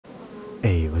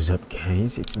Hey, what's up,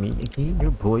 guys? It's me again,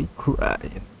 your boy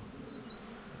Cryawthin.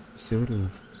 Episode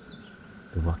of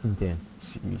The Walking Dead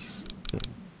series. Here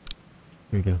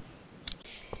we go.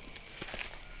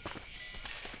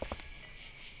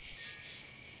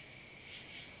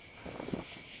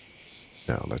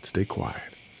 Now let's stay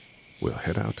quiet. We'll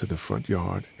head out to the front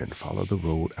yard and follow the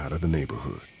road out of the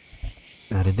neighborhood.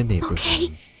 Out of the neighborhood.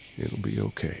 Okay. It'll be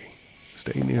okay.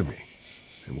 Stay near me,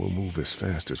 and we'll move as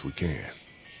fast as we can.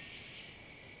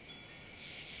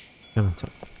 Come on,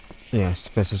 top. Yeah, as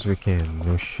fast as we can.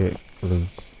 No shit, Blue.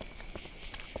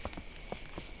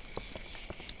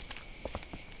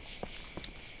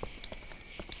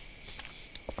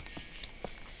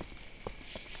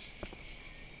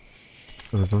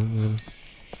 We're going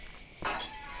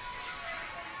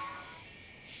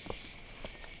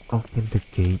open the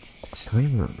gate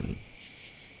silently.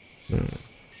 Yeah,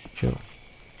 chill.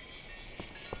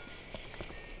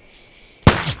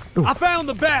 Ooh. I found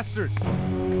the bastard!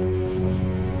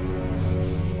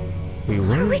 We Are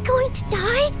won. we going to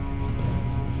die?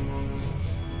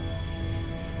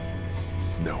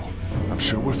 No, I'm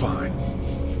sure we're fine.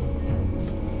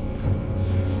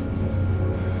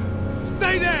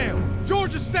 Stay down!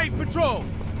 Georgia State Patrol!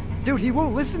 Dude, he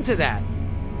won't listen to that.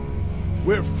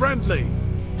 We're friendly.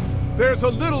 There's a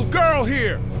little girl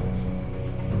here.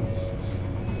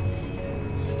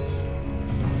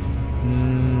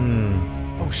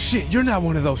 Oh shit, you're not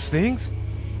one of those things.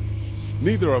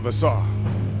 Neither of us are.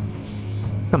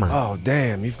 Come on. Oh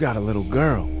damn, you've got a little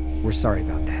girl. We're sorry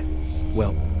about that.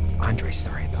 Well, Andre's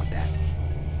sorry about that.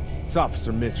 It's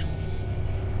Officer Mitchell.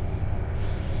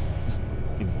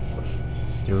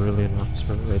 Still really an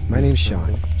officer, right? My name's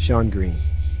Sean. Sean Green.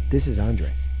 This is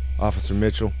Andre. Officer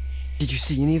Mitchell. Did you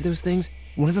see any of those things?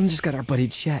 One of them just got our buddy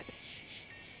Chet.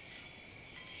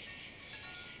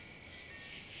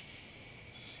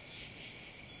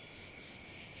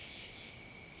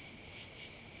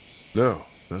 No,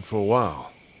 not for a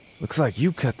while. Looks like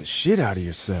you cut the shit out of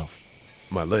yourself.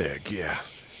 My leg, yeah.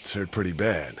 It's hurt pretty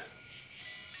bad.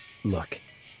 Look,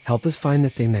 help us find the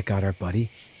thing that got our buddy,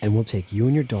 and we'll take you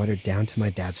and your daughter down to my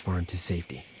dad's farm to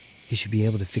safety. He should be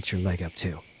able to fix your leg up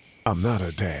too. I'm not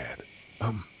her dad.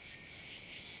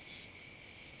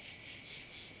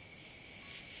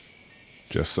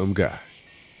 Just some guy.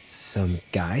 Some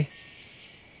guy?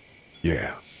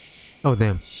 Yeah. Oh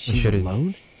damn! I She's should've-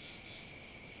 alone?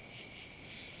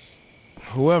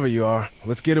 Whoever you are,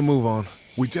 let's get a move on.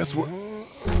 We just were...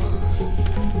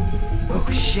 Oh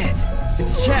shit!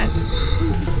 It's Chet!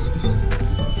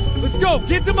 Let's go!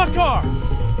 Get to my car!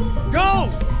 Go!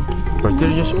 Or did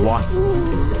you just walk?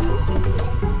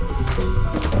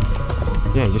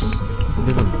 Yeah, just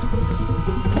didn't.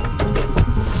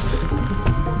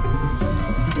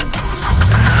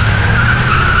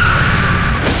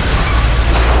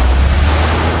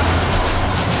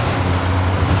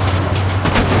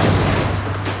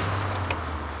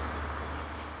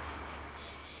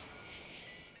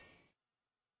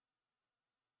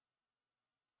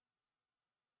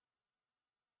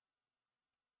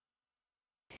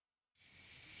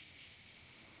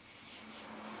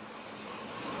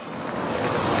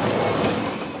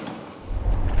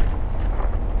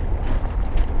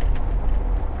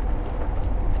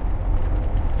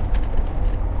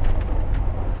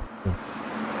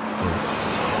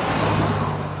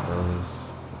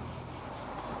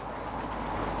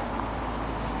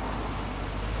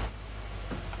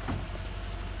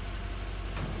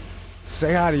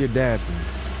 Say hi to your dad for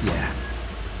me. Yeah,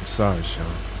 I'm sorry, Sean.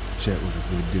 Chet was a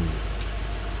good dude.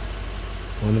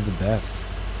 one of the best.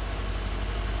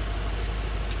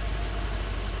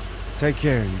 Take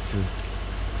care of you two.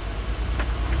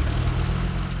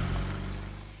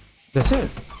 That's it.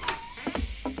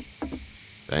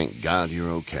 Thank God you're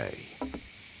okay.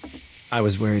 I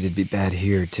was worried it'd be bad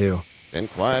here too. Been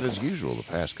quiet as usual the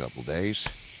past couple days.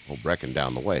 Old Brecken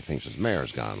down the way thinks his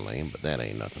mare's gone lame, but that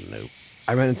ain't nothing new.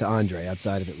 I ran into Andre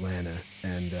outside of Atlanta,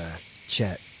 and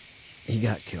Chet, he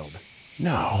got killed.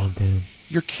 No, Oh damn.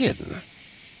 you're kidding.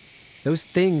 Those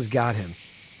things got him.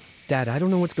 Dad, I don't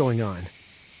know what's going on.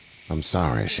 I'm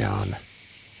sorry, Sean.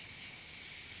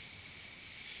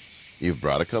 You've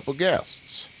brought a couple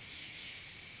guests.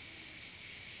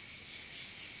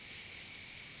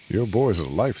 Your boy's a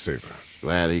lifesaver.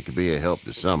 Glad he could be a help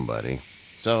to somebody.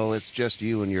 So it's just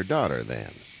you and your daughter,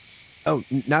 then? Oh,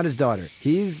 not his daughter.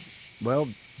 He's, well,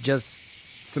 just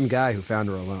some guy who found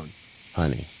her alone.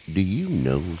 Honey, do you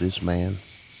know this man?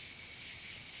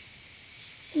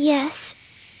 Yes.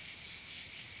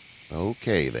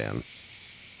 Okay, then.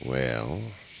 Well,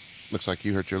 looks like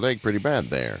you hurt your leg pretty bad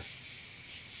there.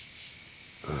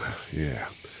 Yeah,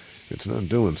 it's not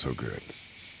doing so good.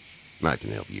 I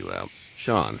can help you out.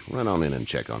 Sean, run on in and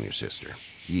check on your sister.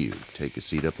 You, take a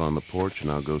seat up on the porch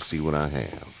and I'll go see what I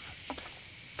have.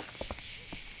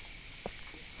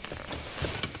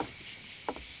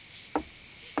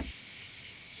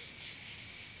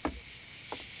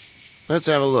 Let's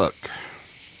have a look.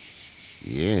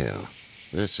 Yeah,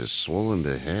 this is swollen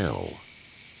to hell.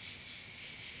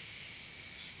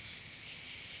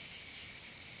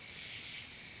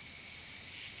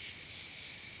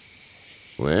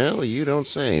 Well, you don't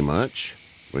say much.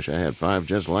 Wish I had 5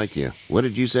 just like you. What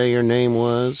did you say your name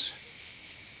was?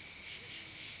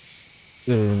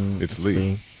 It's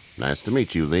Lee. Nice to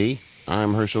meet you, Lee.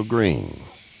 I'm Herschel Green.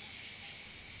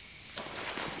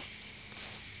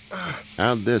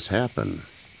 How'd this happen?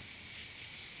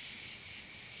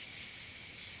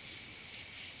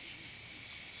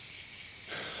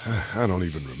 I don't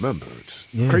even remember. It's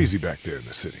crazy back there in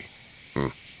the city.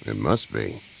 It must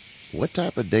be. What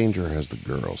type of danger has the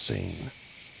girl seen?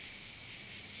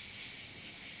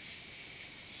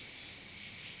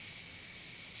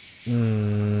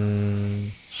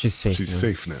 She's safe. She's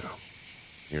safe now.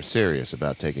 You're serious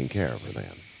about taking care of her,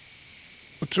 then?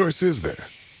 What choice is there?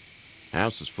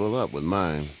 House is full up with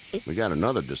mine. We got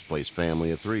another displaced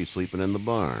family of 3 sleeping in the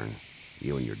barn.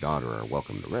 You and your daughter are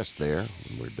welcome to rest there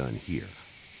when we're done here.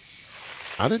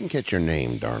 I didn't catch your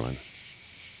name, darling.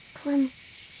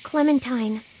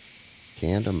 Clementine.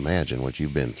 Can't imagine what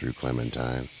you've been through,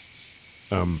 Clementine.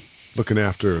 Looking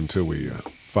after her until we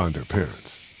find her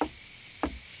parents.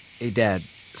 Hey, Dad,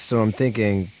 so I'm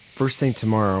thinking, first thing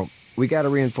tomorrow, we gotta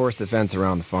reinforce the fence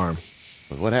around the farm.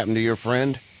 With what happened to your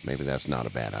friend, maybe that's not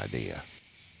a bad idea.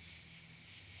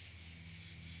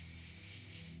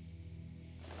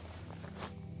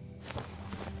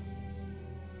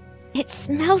 It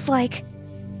smells like...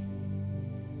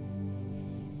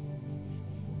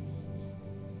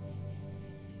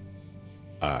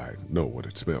 I know what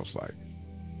it smells like.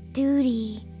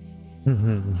 duty.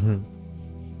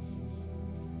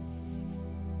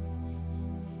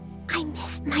 I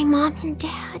missed my mom and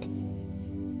dad.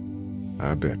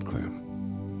 I bet, Clem.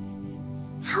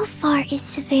 How far is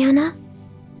Savannah?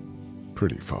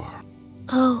 Pretty far.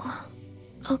 Oh,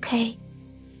 okay.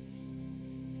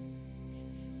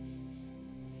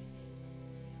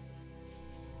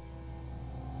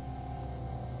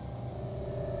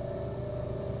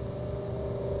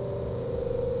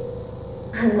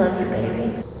 I love you,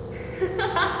 baby.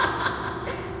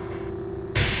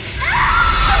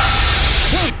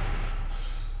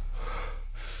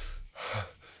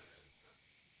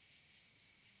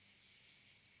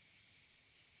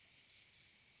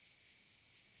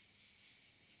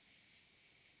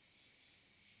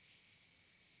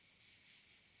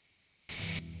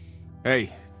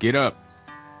 Hey, get up.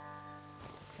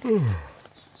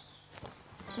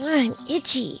 I'm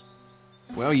itchy.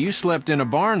 Well, you slept in a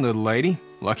barn, little lady.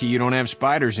 Lucky you don't have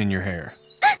spiders in your hair.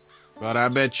 But I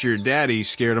bet your daddy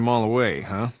scared them all away,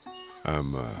 huh?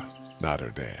 I'm, not her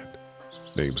dad.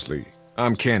 Name's Lee.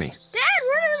 I'm Kenny. Dad,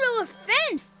 we're in the middle of a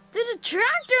fence. There's a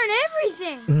tractor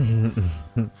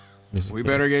and everything. We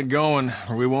better get going,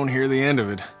 or we won't hear the end of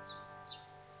it.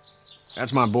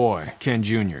 That's my boy, Ken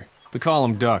Jr. They call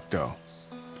him Duck, though.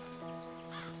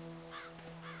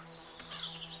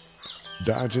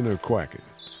 Dodging or quacking?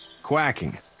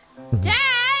 Quacking.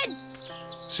 Dad!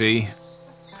 See?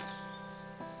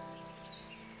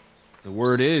 The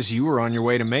word is you were on your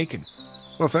way to Macon.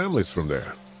 My family's from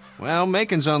there. Well,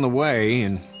 Macon's on the way,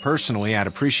 and personally, I'd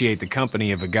appreciate the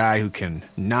company of a guy who can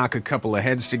knock a couple of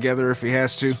heads together if he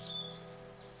has to.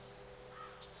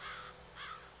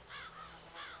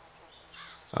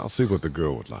 I'll see what the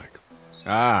girl would like.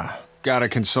 Ah, gotta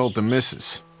consult the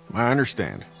missus. I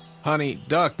understand. Honey,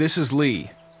 Duck, this is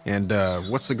Lee. And,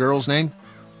 what's the girl's name?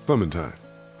 Clementine.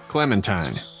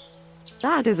 Clementine.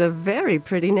 That is a very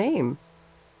pretty name.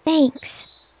 Thanks.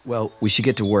 Well, we should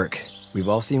get to work. We've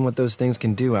all seen what those things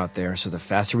can do out there, so the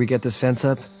faster we get this fence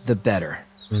up, the better.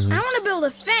 I want to build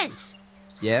a fence.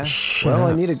 Yeah? Shut Well,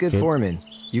 I up, need a good kid. foreman.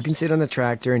 You can sit on the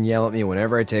tractor and yell at me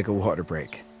whenever I take a water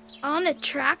break. On the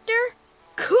tractor?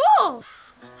 Cool!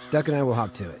 Duck and I will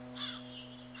hop to it.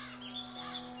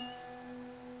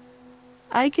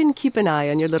 I can keep an eye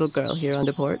on your little girl here on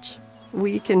the porch.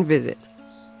 We can visit.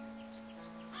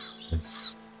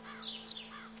 Nice.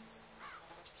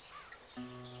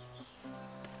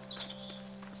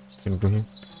 Can we go here?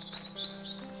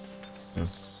 No.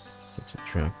 It's a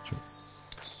tractor.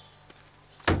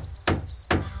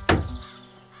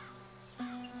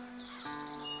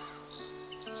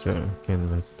 So,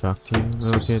 can I talk to you,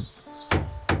 little kid?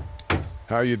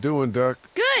 How you doing, Duck?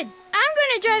 Good. I'm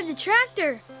gonna drive the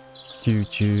tractor.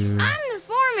 Choo-choo. I'm the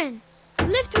foreman.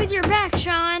 Lift with your back,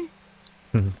 Sean.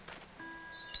 You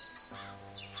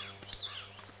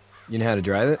know how to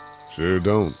drive it? Sure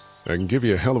don't. I can give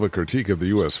you a hell of a critique of the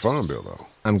U.S. Farm Bill, though.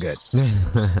 I'm good.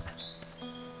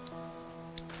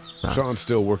 Sean's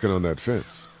still working on that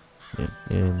fence. Yeah,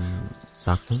 and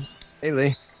doctor? Hey,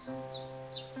 Lee.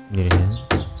 Need a hand?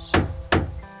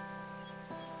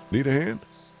 Need a hand?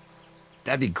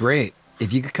 That'd be great.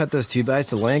 If you could cut those 2x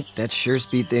to length, that'd sure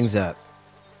speed things up.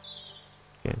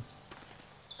 Okay.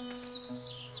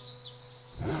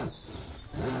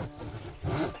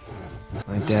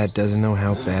 My dad doesn't know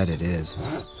how bad it is.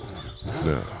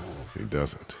 No, he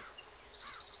doesn't.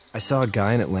 I saw a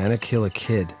guy in Atlanta kill a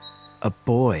kid. A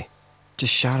boy.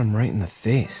 Just shot him right in the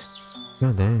face.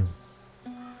 God damn.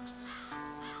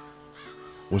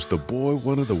 Was the boy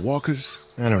one of the walkers?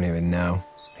 I don't even know.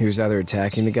 He was either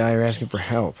attacking the guy or asking for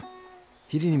help.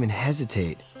 He didn't even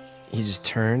hesitate. He just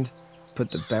turned,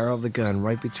 put the barrel of the gun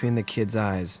right between the kid's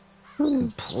eyes,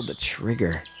 and pulled the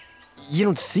trigger. You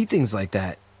don't see things like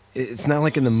that. It's not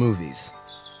like in the movies.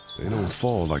 They don't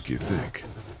fall like you think.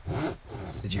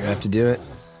 Did you have to do it?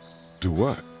 Do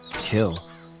what? Kill.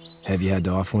 Have you had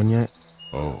to off one yet?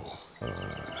 Oh,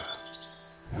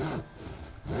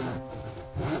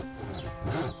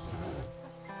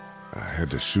 I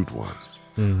had to shoot one.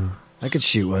 I could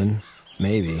shoot one.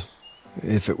 Maybe.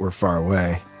 If it were far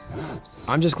away.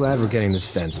 I'm just glad we're getting this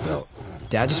fence built.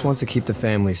 Dad just wants to keep the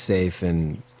family safe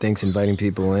and thinks inviting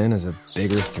people in is a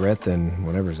bigger threat than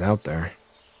whatever's out there.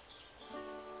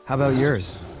 How about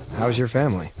yours? How's your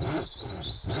family?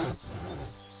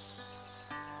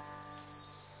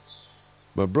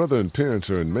 My brother and parents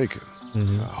are in Macon.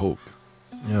 I hope.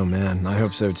 Oh man, I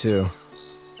hope so too.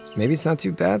 Maybe it's not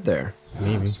too bad there.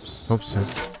 Maybe. Hope so.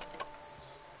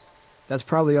 That's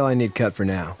probably all I need cut for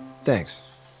now. Thanks.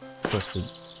 Trusted.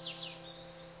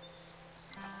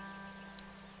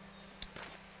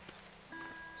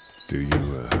 Do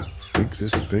you, think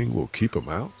this thing will keep him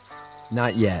out?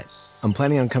 Not yet. I'm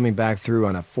planning on coming back through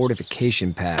on a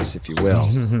fortification pass, if you will.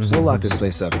 We'll lock this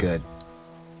place up good.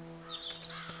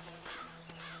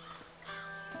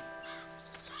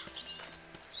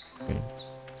 Okay.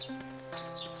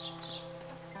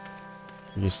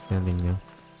 You're just standing there.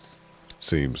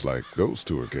 Seems like those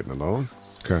two are getting along.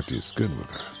 Katya's good with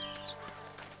her.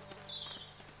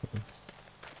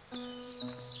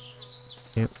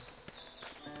 Yep.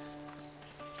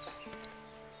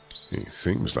 He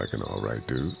seems like an alright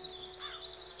dude.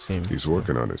 Same. He's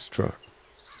working on his truck.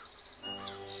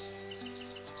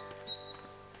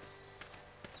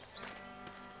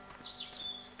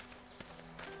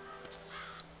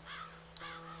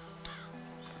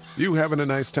 You having a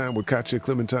nice time with Katya,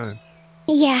 Clementine?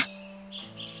 Yeah.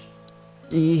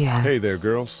 Yeah. Hey there,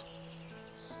 girls.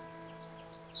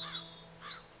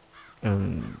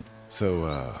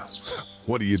 So,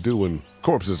 what do you do when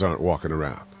corpses aren't walking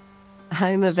around?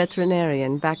 I'm a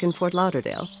veterinarian back in Fort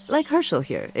Lauderdale. Like Herschel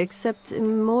here, except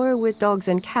more with dogs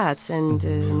and cats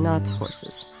and not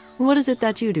horses. What is it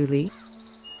that you do, Lee?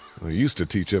 I used to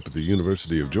teach up at the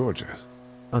University of Georgia.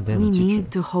 Oh, damn, We a teacher.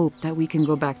 need to hope that we can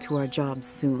go back to our jobs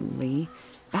soon, Lee.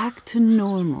 Back to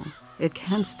normal. It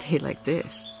can't stay like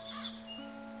this.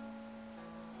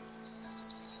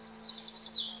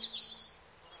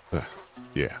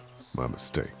 Yeah, my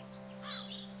mistake.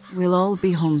 We'll all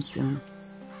be home soon.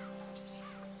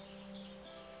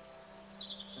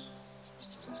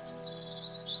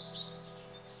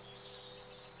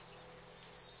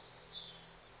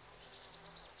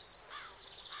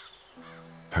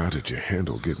 How did you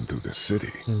handle getting through the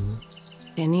city?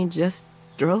 And he just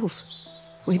drove.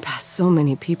 We passed so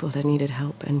many people that needed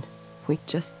help, and we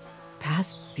just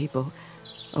passed people.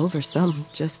 Over some,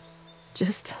 just...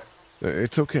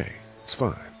 It's okay. It's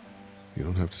fine. You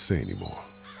don't have to say anymore.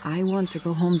 I want to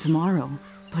go home tomorrow.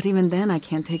 But even then, I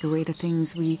can't take away the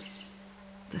things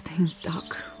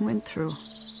Doc went through.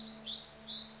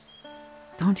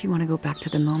 Don't you want to go back to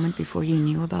the moment before you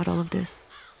knew about all of this?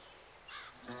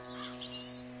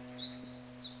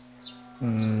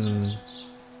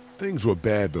 Things were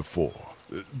bad before.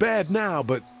 Bad now,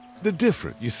 but they're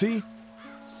different, you see?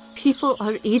 People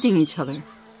are eating each other.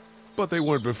 But they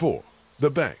weren't before. The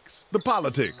banks, the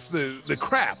politics, the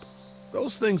crap.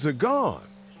 Those things are gone.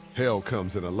 Hell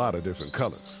comes in a lot of different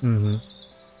colors.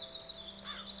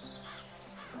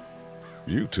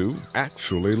 You two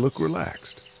actually look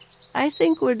relaxed. I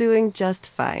think we're doing just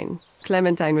fine.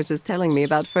 Clementine was just telling me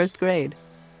about first grade.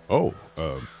 Oh,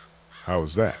 how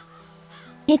was that?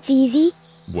 It's easy.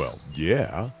 Well,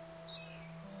 yeah.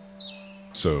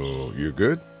 So, you're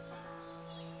good?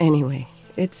 Anyway,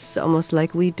 it's almost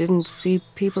like we didn't see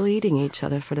people eating each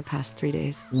other for the past 3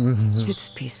 days. It's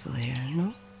peaceful here,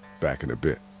 no? Back in a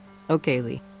bit. Okay,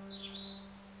 Lee.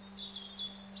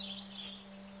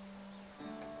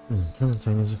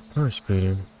 Clementine is a first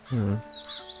grader. Okay,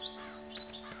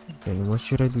 what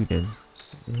should I do then?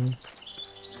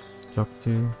 Talk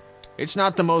to... It's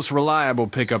not the most reliable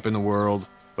pickup in the world,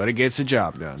 but it gets the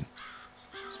job done.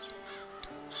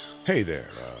 Hey there,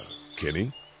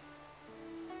 Kenny.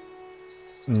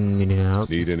 Need help?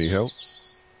 Need any help?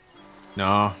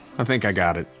 No, I think I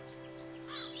got it.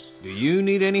 Do you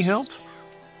need any help?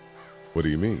 What do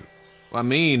you mean? Well, I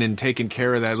mean in taking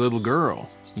care of that little girl.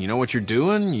 You know what you're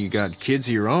doing? You got kids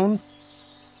of your own?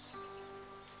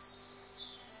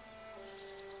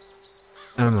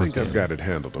 I think I've got it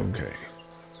handled okay.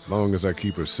 As long as I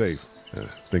keep her safe, I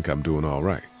think I'm doing all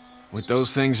right. With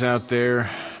those things out there,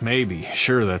 maybe.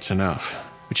 Sure, that's enough.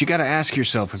 But you gotta ask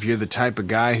yourself if you're the type of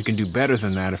guy who can do better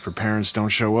than that if her parents don't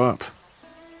show up.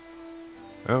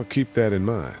 I'll keep that in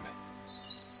mind.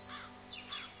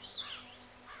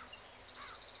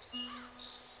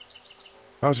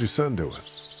 How's your son doing?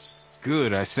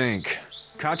 Good, I think.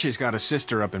 Katya's got a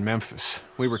sister up in Memphis.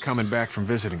 We were coming back from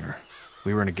visiting her.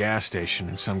 We were in a gas station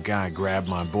and some guy grabbed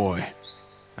my boy.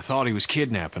 I thought he was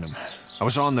kidnapping him. I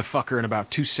was on the fucker in about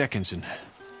 2 seconds and...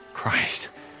 Christ.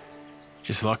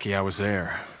 Just lucky I was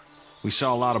there. We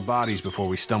saw a lot of bodies before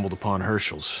we stumbled upon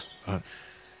Herschel's. But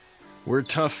we're a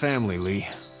tough family, Lee.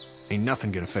 Ain't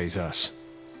nothing gonna faze us.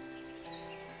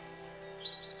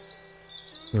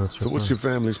 So what's your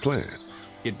family's plan?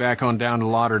 Get back on down to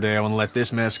Lauderdale and let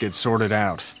this mess get sorted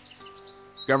out.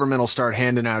 Government will start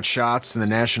handing out shots and the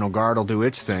National Guard will do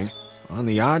its thing. On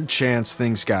the odd chance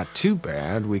things got too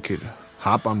bad, we could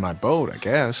hop on my boat, I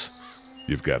guess.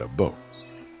 You've got a boat?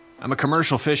 I'm a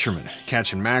commercial fisherman,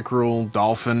 catching mackerel,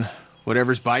 dolphin,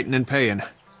 whatever's biting and paying.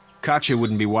 Katya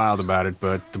wouldn't be wild about it,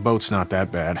 but the boat's not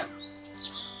that bad.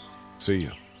 See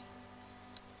you.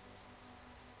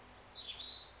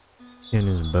 In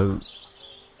his boat.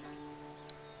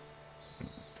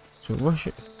 So what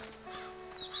should...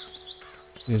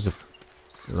 There's a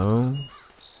loan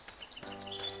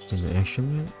in the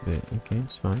estimate, but okay,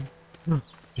 it's fine. No,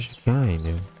 just a guy in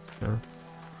there.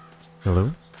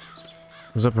 Hello?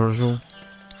 What's up, Herschel?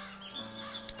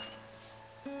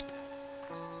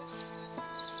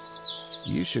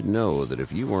 You should know that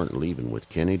if you weren't leaving with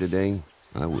Kenny today,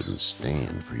 I wouldn't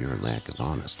stand for your lack of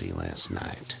honesty last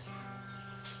night.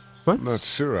 What? I'm not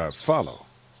sure I follow.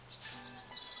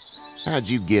 How'd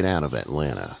you get out of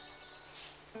Atlanta?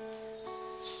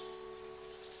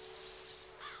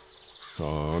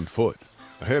 On foot.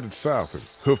 I headed south and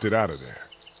hoofed it out of there.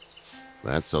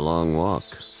 That's a long walk.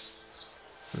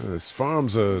 This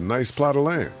farm's a nice plot of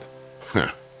land.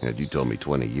 Had you told me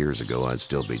 20 years ago I'd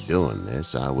still be doing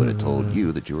this, I would have told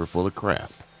you that you were full of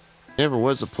crap. Never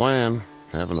was a plan,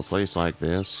 having a place like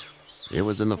this. It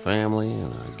was in the family,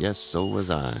 and I guess so was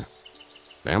I.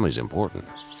 Family's important.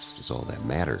 It's all that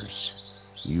matters.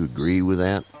 You agree with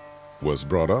that? Was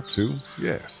brought up to,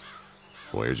 yes.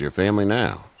 Where's your family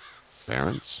now?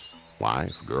 Parents?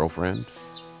 Wife? Girlfriend?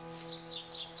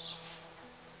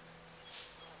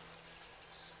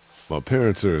 My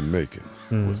parents are in Macon,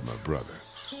 with my brother.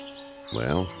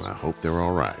 Well, I hope they're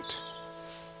all right.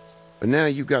 But now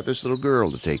you've got this little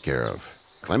girl to take care of.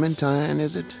 Clementine,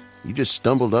 is it? You just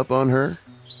stumbled up on her?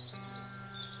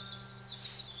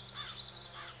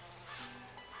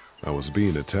 I was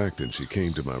being attacked and she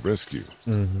came to my rescue.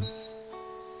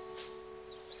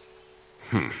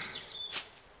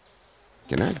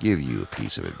 Can I give you a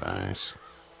piece of advice?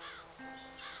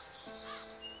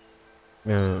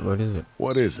 What is it?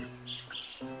 What is it?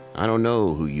 I don't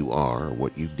know who you are or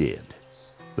what you did,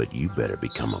 but you better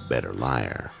become a better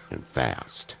liar, and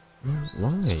fast.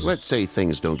 Why? Let's say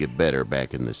things don't get better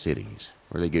back in the cities,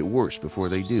 or they get worse before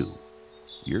they do.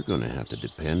 You're gonna have to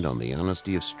depend on the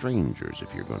honesty of strangers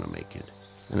if you're gonna make it.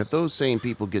 And if those same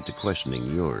people get to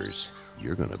questioning yours,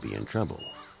 you're gonna be in trouble.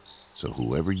 So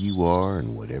whoever you are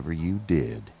and whatever you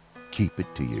did, keep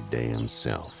it to your damn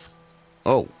self.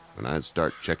 Oh, and I'd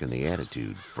start checking the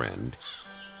attitude, friend.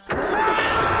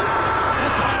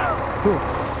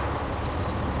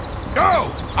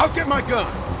 Go! I'll get my gun!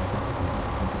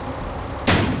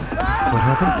 What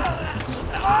happened?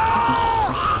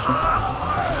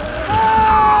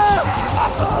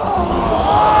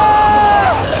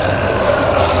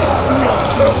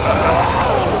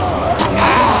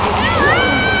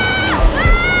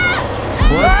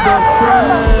 What the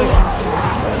frick?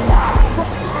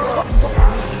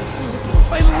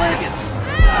 My leg is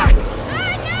stuck!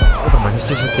 Oh my, he's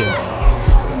just a kid.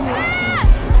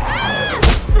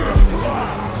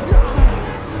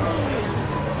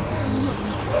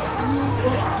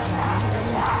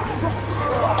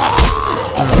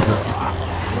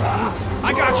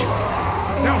 I got you!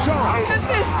 Now, Sean! Get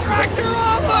this tractor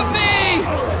off of me!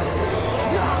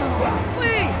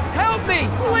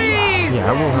 Yeah,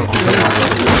 I will help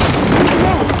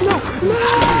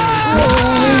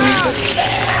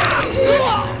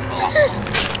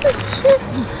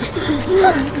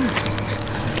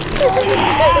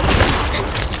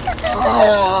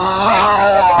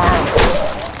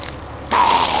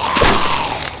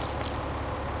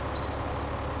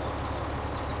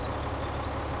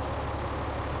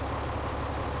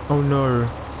Oh no.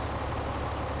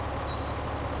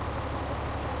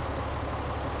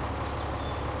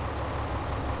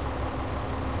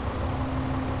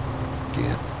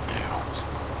 Get out.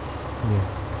 Yeah.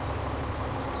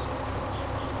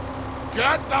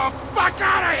 Get the fuck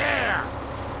out of here!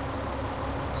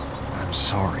 I'm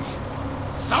sorry.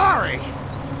 Sorry?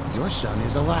 Your son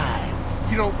is alive.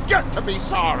 You don't get to be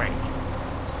sorry.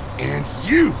 And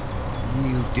you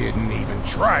didn't even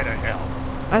try to help.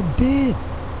 I did.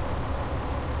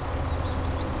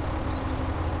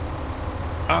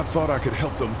 I thought I could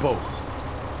help them both.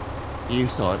 You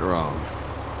thought wrong.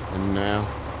 And now?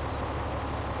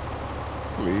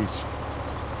 Please.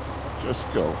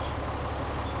 Just go.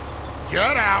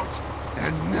 Get out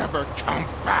and never come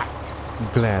back.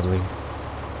 Gladly.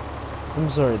 I'm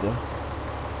sorry though.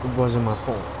 It wasn't my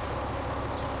fault.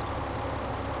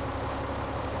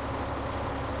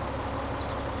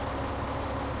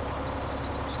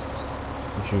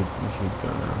 We should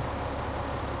go now.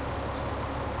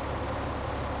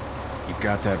 You've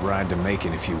got that ride to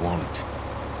Macon if you want it.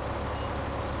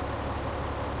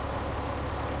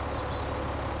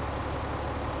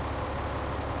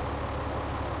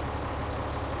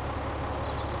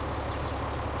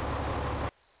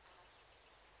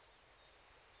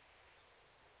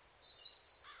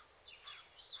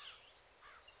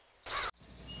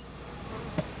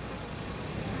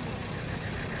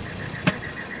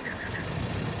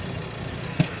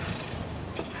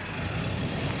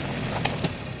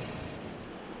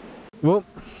 Well,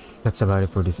 that's about it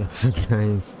for this episode,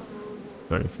 guys.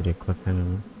 Sorry for the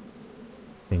cliffhanger.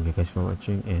 Thank you guys for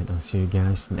watching, and I'll see you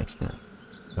guys next time.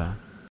 Bye.